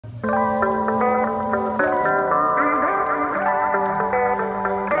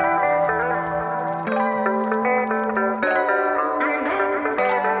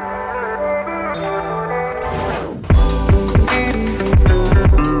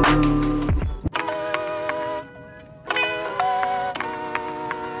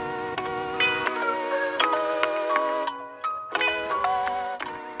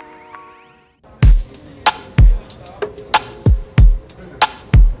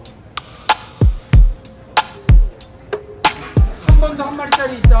번도 한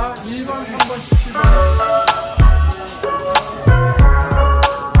마리짜리 있다. 1번, 3번, 17번.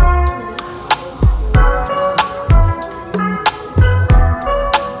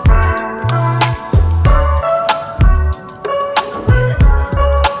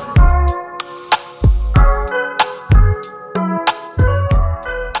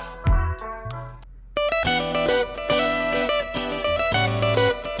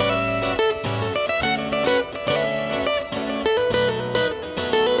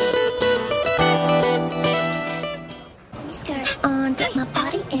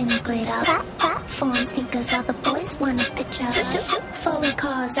 Sneakers, all the boys want a picture. Two foreign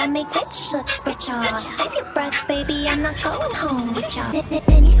cars, I make rich look richer. Save your breath, baby, I'm not going home with y'all.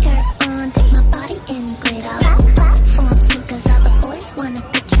 Mini skirt on, take my body in glitter. Platform sneakers, all the boys want a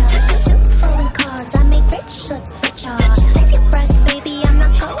picture. Two foreign cars, I make rich look richer. Save your breath, baby, I'm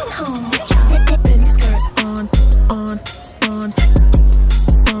not going home with y'all. Mini skirt on.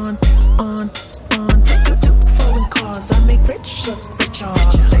 Two foreign cars, I make rich look richer.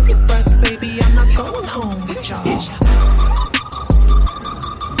 Save your breath, baby, I'm not going home with y'all.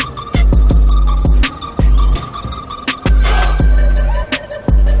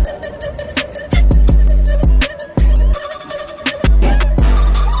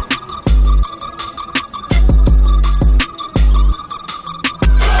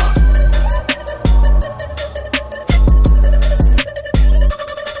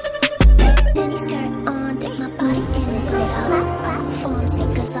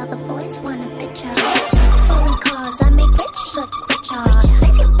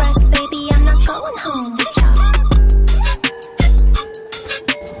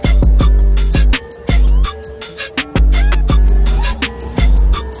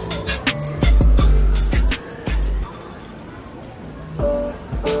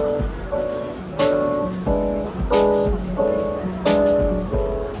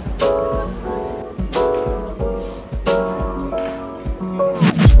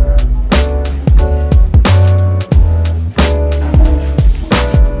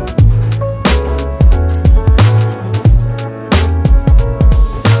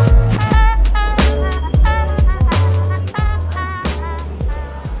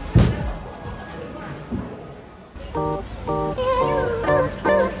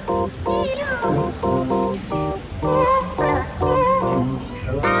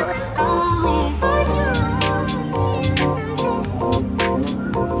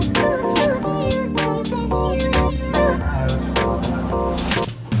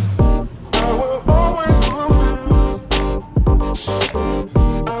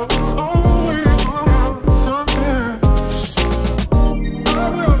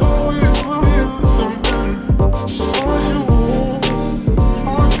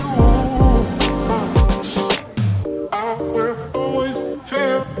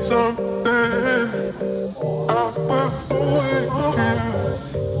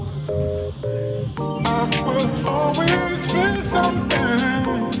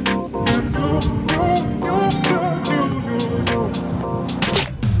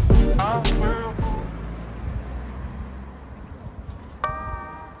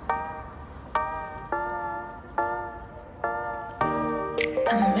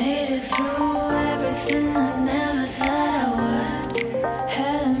 I made it through everything I never thought I would.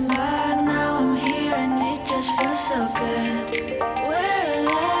 Hell and back, now I'm here and it just feels so good. We're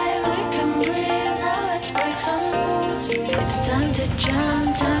alive, we can breathe, now let's break some rules. It's time to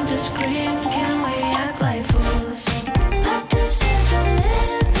jump, time to scream, can we act like fools? I deserve a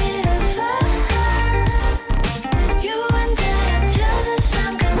little bit of fun. You and I until the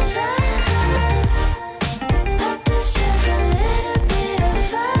sun comes up. I deserve a little bit of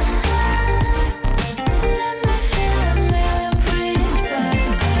fun. Let me feel a million breeze back.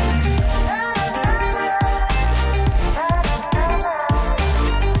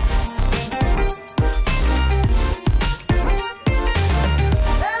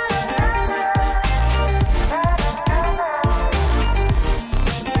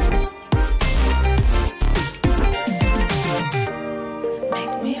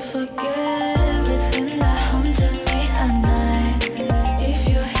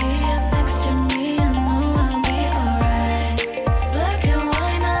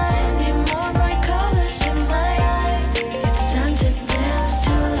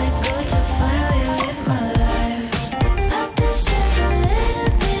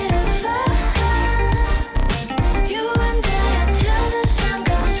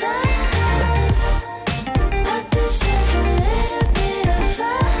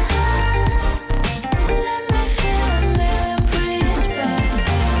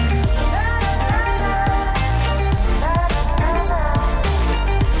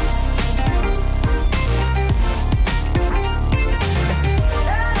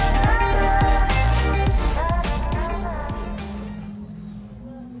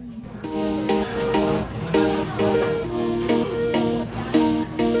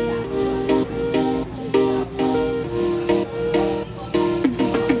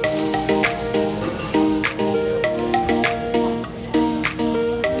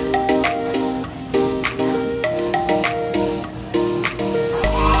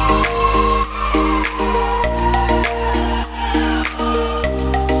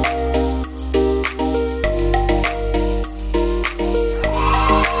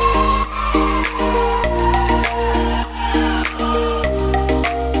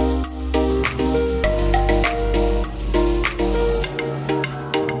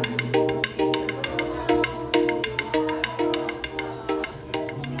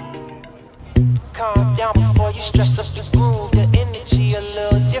 calm down before you stress up the groove. The energy a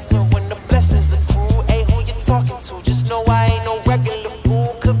little different when the blessings accrue. Hey, who you talking to? Just know I ain't no regular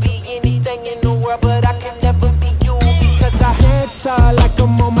fool. Could be anything in the world, but I can never be you. Because I stand tall like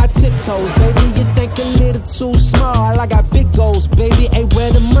I'm on my tiptoes. Baby, you think a little too small. I got big goals, baby. Hey,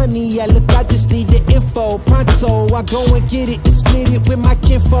 where the money at? Look, I just need the info. Pronto, I go and get it and split it with my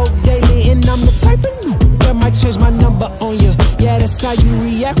kinfolk daily. And I'm the type of that might change my number on you. Yeah, that's how you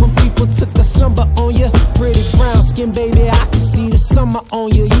react when people took a slumber on you. Pretty brown skin, baby, I can see the summer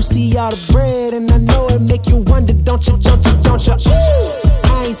on you. You see all the bread and I know it make you wonder, don't you, don't you, don't you? Ooh,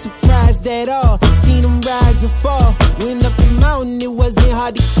 I ain't surprised at all. Seen them rise and fall. Went up the mountain, it wasn't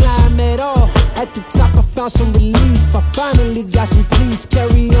hard to climb at all. At the top, I found some relief. I finally got some peace.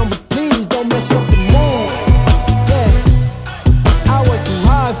 Carry on, but please don't mess up the mood. Yeah, I worked too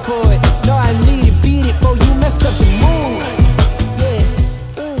hard for it. No, I need it, beat it, before you mess up the mood.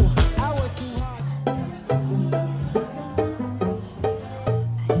 Yeah, ooh, I worked too hard.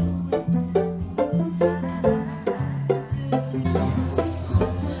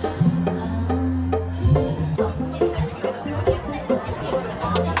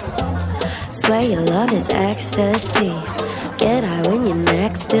 Swear your love is ecstasy. Get high when you're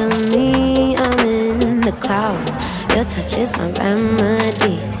next to me. I'm in the clouds. Your touch is my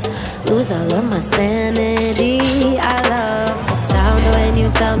remedy. Lose all of my sanity. I love the sound when you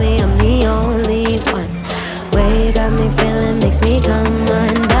tell me I'm the only one. Way you got me feeling makes me come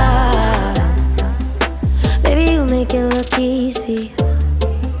undone. Baby, you make it look easy.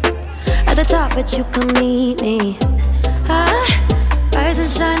 At the top, but you come meet me. Rise and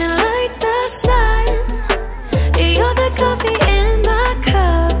shining like the sun. You're the coffee in my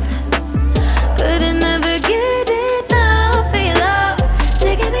cup. Couldn't never get enough of your love,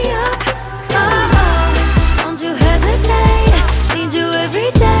 taking me up. Don't you hesitate. Need you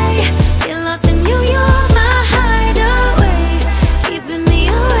every day. Get lost in you, you're my hideaway. Keeping me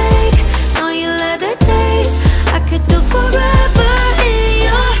awake. Know you love the taste. I could do forever in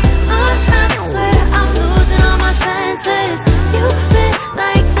your arms. I swear I'm losing all my senses. You fit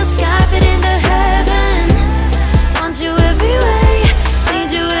like the sky fit into heaven. Want you every way,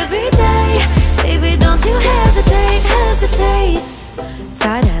 need you every day. Baby, don't you hesitate, hesitate.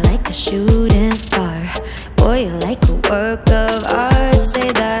 Tie that like a shooting star. Boy, you're like a work of art. Say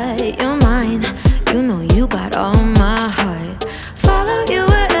that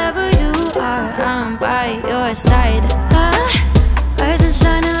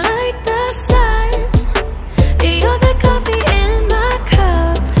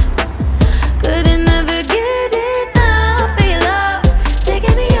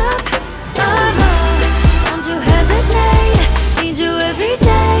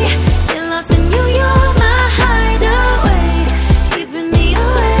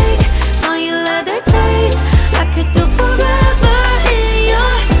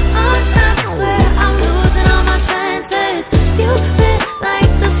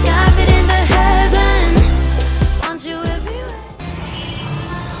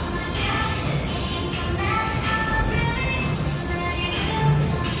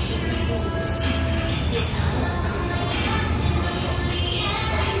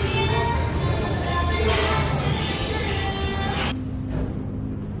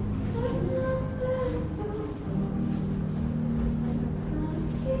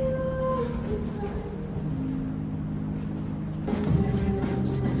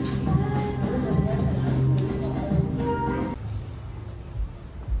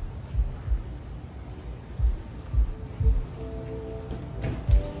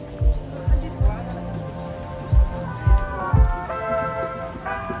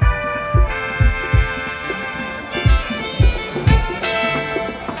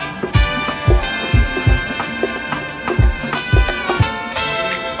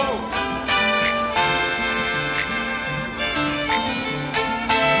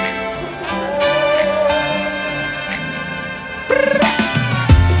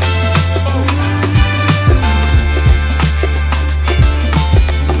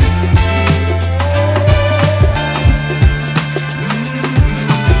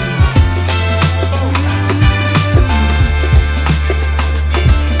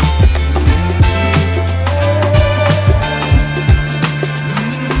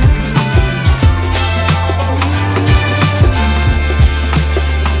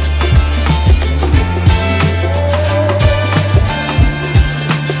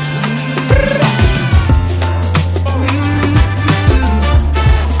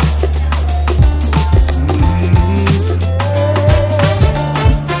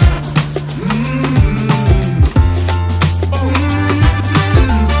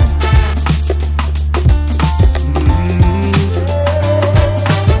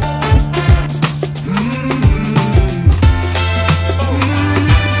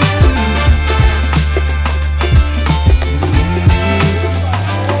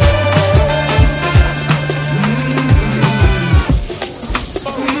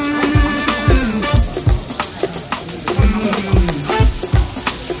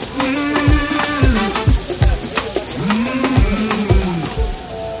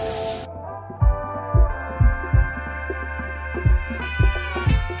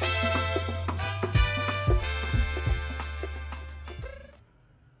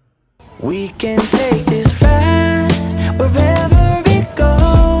We can take this ride wherever it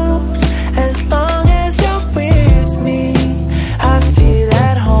goes. As long as you're with me, I feel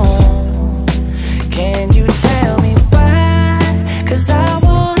at home. Can you tell me why? 'Cause I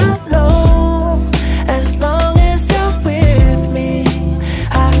wanna know. As long as you're with me,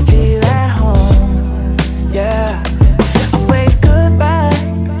 I feel at home. Yeah, I wave goodbye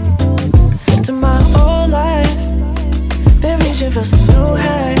to my old life. Been reaching for some new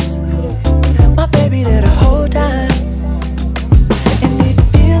heights. My baby there the whole time, and it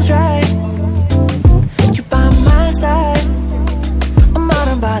feels right. You by my side. I'm out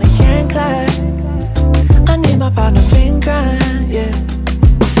on body and Clyde. I need my partner in crime, yeah.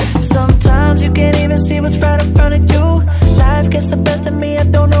 Sometimes you can't even see what's right in front of you. Life gets the best of me, I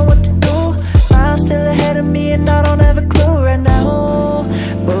don't know what to do. Miles still ahead of me and I don't have a clue right now.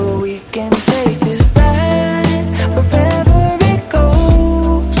 But we can take this ride wherever it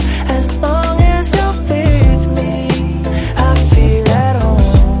goes. As long as you're with me, I feel at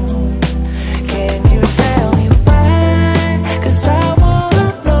home. Can you tell me why? 'Cause I wanna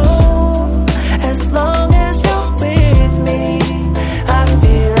know. As long as you're with me, I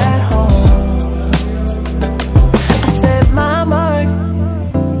feel at home. I set my mark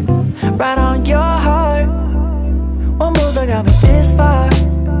right on your heart. One moves that got me this far.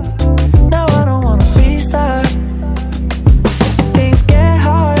 Now I don't wanna restart. If things get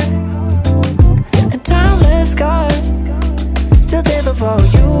hard and time left scars, still there before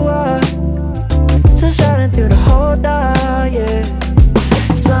you are. Still shining through the whole dark, yeah.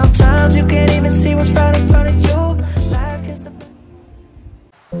 Sometimes you can't even see what's right in front of you. Life gets the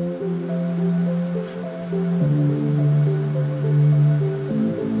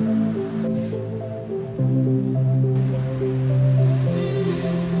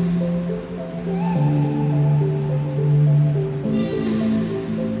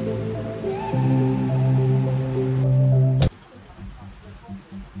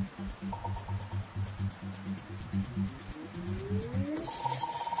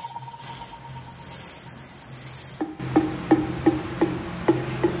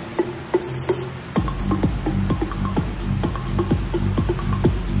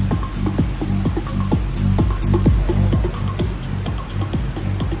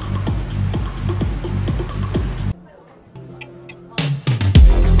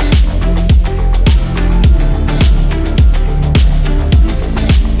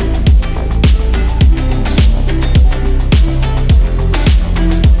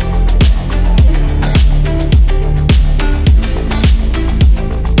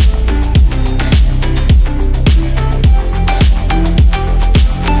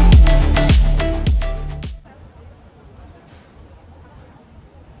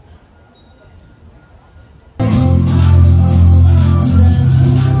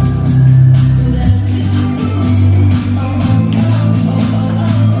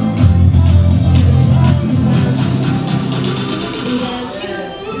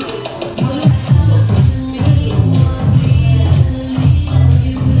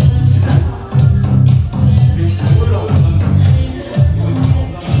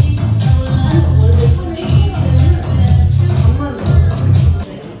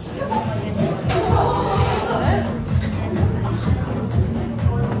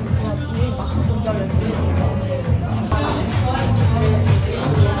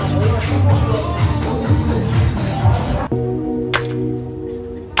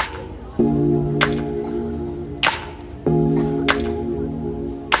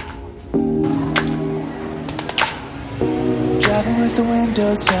driving with the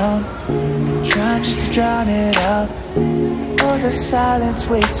windows down, trying just to drown it out. Oh, the silence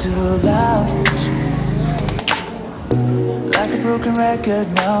way too loud, like a broken record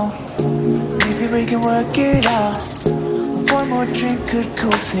now. Maybe we can work it out. One more drink could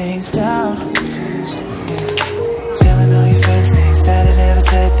cool things down. Telling all your friends things that I never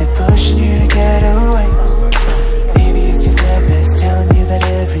said, they're pushing you to get away. Maybe it's your therapist telling you that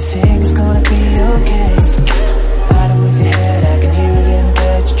everything is gonna be okay. Fighting with your head, I can hear it in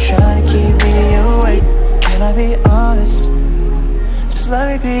bed. You're trying to keep me awake. Can I be honest? Just let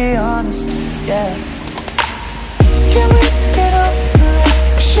me be honest, yeah. Can we get over it?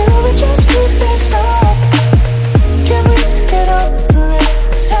 Should we just keep this up? Can we get over it?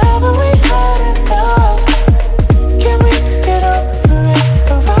 'Cause haven't we had enough? Can we get over it?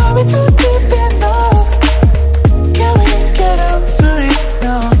 Or are we too deep in love? Can we get over it?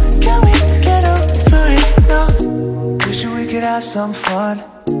 No. Can we get over it? No. Wishing we could have some fun,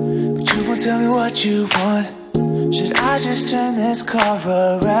 but you won't tell me what you want. Should I just turn this car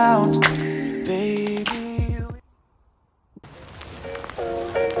around?